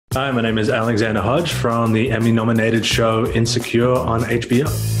Hi, my name is Alexander Hodge from the Emmy-nominated show Insecure on HBO.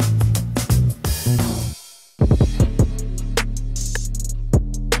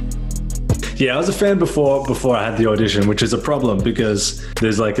 Yeah, I was a fan before I had the audition, which is a problem because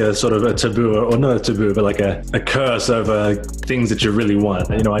there's like a sort of a taboo, or not a taboo, but like a curse over things that you really want.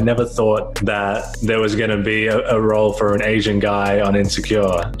 You know, I never thought that there was going to be a role for an Asian guy on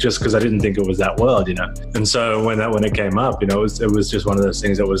Insecure, just because I didn't think it was that world, you know. And so when it came up, you know, it was just one of those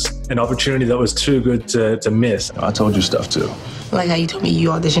things that was an opportunity that was too good to miss. I told you stuff too. Like how you told me you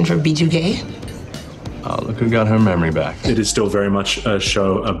auditioned for B2K? Oh, look who got her memory back. It is still very much a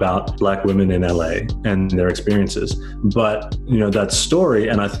show about Black women in LA and their experiences. But, you know, that story,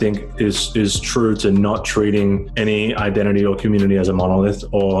 and I think is true to not treating any identity or community as a monolith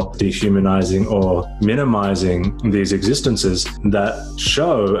or dehumanizing or minimizing these existences. That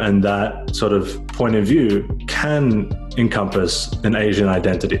show and that sort of point of view can encompass an Asian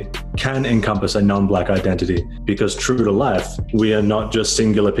identity, can encompass a non-Black identity, because true to life, we are not just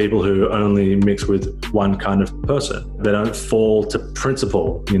singular people who only mix with one kind of person. They don't fall to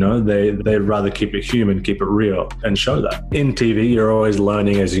principle, you know, they'd rather keep it human, keep it real, and show that. In TV, you're always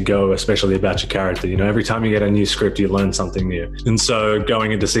learning as you go, especially about your character. You know, every time you get a new script, you learn something new. And so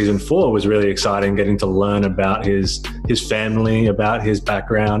going into season 4 was really exciting, getting to learn about his family, about his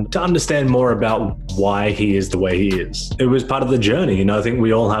background, to understand more about why he is the way he is. It was part of the journey. You know, I think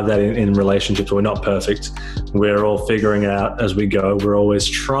we all have that in relationships. We're not perfect. We're all figuring it out as we go. We're always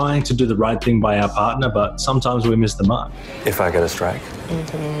trying to do the right thing by our partner, but sometimes we miss the mark. If I get a strike,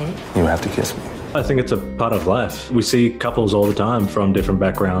 you have to kiss me. I think it's a part of life. We see couples all the time from different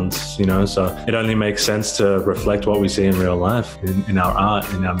backgrounds, you know, so it only makes sense to reflect what we see in real life, in our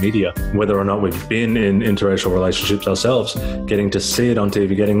art, in our media. Whether or not we've been in interracial relationships ourselves, getting to see it on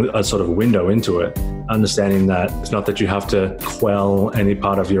TV, getting a sort of window into it, understanding that it's not that you have to quell any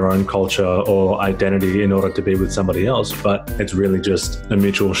part of your own culture or identity in order to be with somebody else, but it's really just a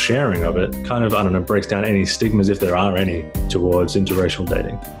mutual sharing of it. Kind of, I don't know, breaks down any stigmas, if there are any, towards interracial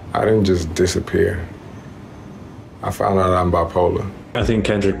dating. I didn't just disappear. I found out I'm bipolar. I think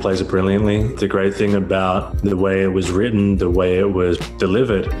Kendrick plays it brilliantly. The great thing about the way it was written, the way it was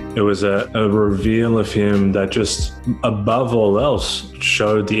delivered, it was a reveal of him that just, above all else,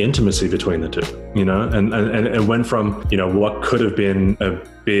 showed the intimacy between the two, you know, and it went from, you know, what could have been a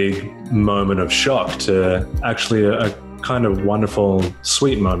big moment of shock to actually a kind of wonderful,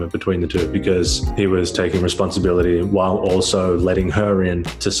 sweet moment between the two, because he was taking responsibility while also letting her in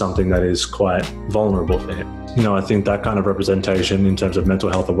to something that is quite vulnerable for him. You know, I think that kind of representation in terms of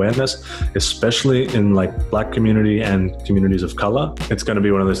mental health awareness, especially in like Black community and communities of color, it's going to be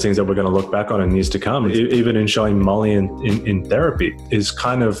one of those things that we're going to look back on in years to come. Even in showing Molly in therapy is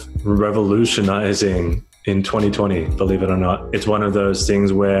kind of revolutionizing in 2020, believe it or not. It's one of those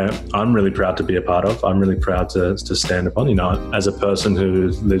things where I'm really proud to be a part of. I'm really proud to stand upon, you know, as a person who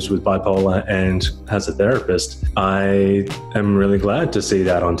lives with bipolar and has a therapist. I am really glad to see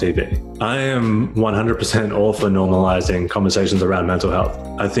that on TV. I am 100% all for normalizing conversations around mental health.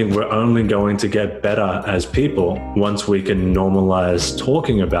 I think we're only going to get better as people once we can normalize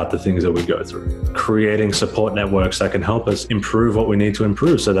talking about the things that we go through, creating support networks that can help us improve what we need to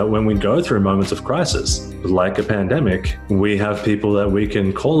improve, so that when we go through moments of crisis, like a pandemic, we have people that we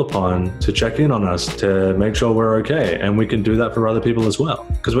can call upon to check in on us, to make sure we're okay. And we can do that for other people as well.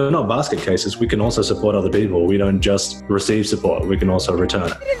 Because we're not basket cases. We can also support other people. We don't just receive support. We can also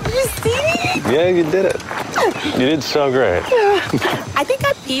return it. Did you see me? Yeah, you did it. You did so great. I think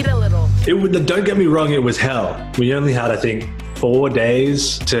I peed a little. Don't get me wrong, it was hell. We only had, I think, 4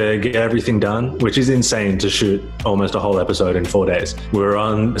 days to get everything done, which is insane to shoot almost a whole episode in 4 days. We were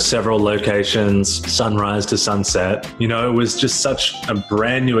on several locations, sunrise to sunset. You know, it was just such a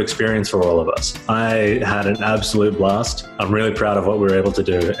brand new experience for all of us. I had an absolute blast. I'm really proud of what we were able to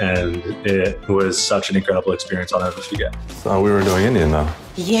do, and it was such an incredible experience. I'll never forget. Thought we were doing Indian though.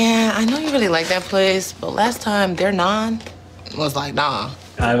 Yeah, I know you really like that place, but last time their naan was like, nah.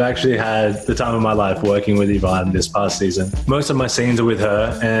 I've actually had the time of my life working with Yvonne this past season. Most of my scenes are with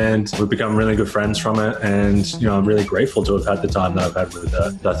her, and we've become really good friends from it. And, you know, I'm really grateful to have had the time that I've had with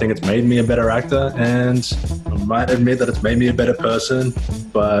her. I think it's made me a better actor, and I might admit that it's made me a better person,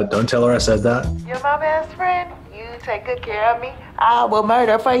 but don't tell her I said that. You're my best friend. You take good care of me. I will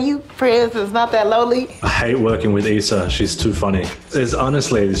murder for you. Prince is not that lowly. I hate working with Issa. She's too funny.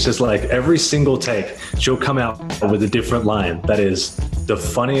 It's just like every single take, she'll come out with a different line that is the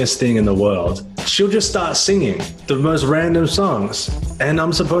funniest thing in the world. She'll just start singing the most random songs. And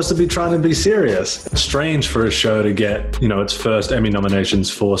I'm supposed to be trying to be serious. Strange for a show to get, its first Emmy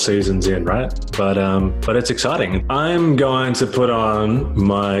nominations 4 seasons in, right? But it's exciting. I'm going to put on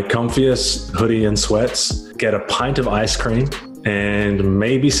my comfiest hoodie and sweats, get a pint of ice cream and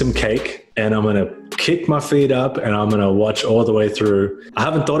maybe some cake. And I'm going to kick my feet up and I'm going to watch all the way through. I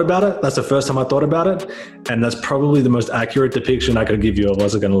haven't thought about it. That's the first time I thought about it. And that's probably the most accurate depiction I could give you of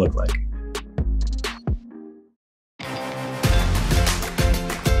what's it going to look like.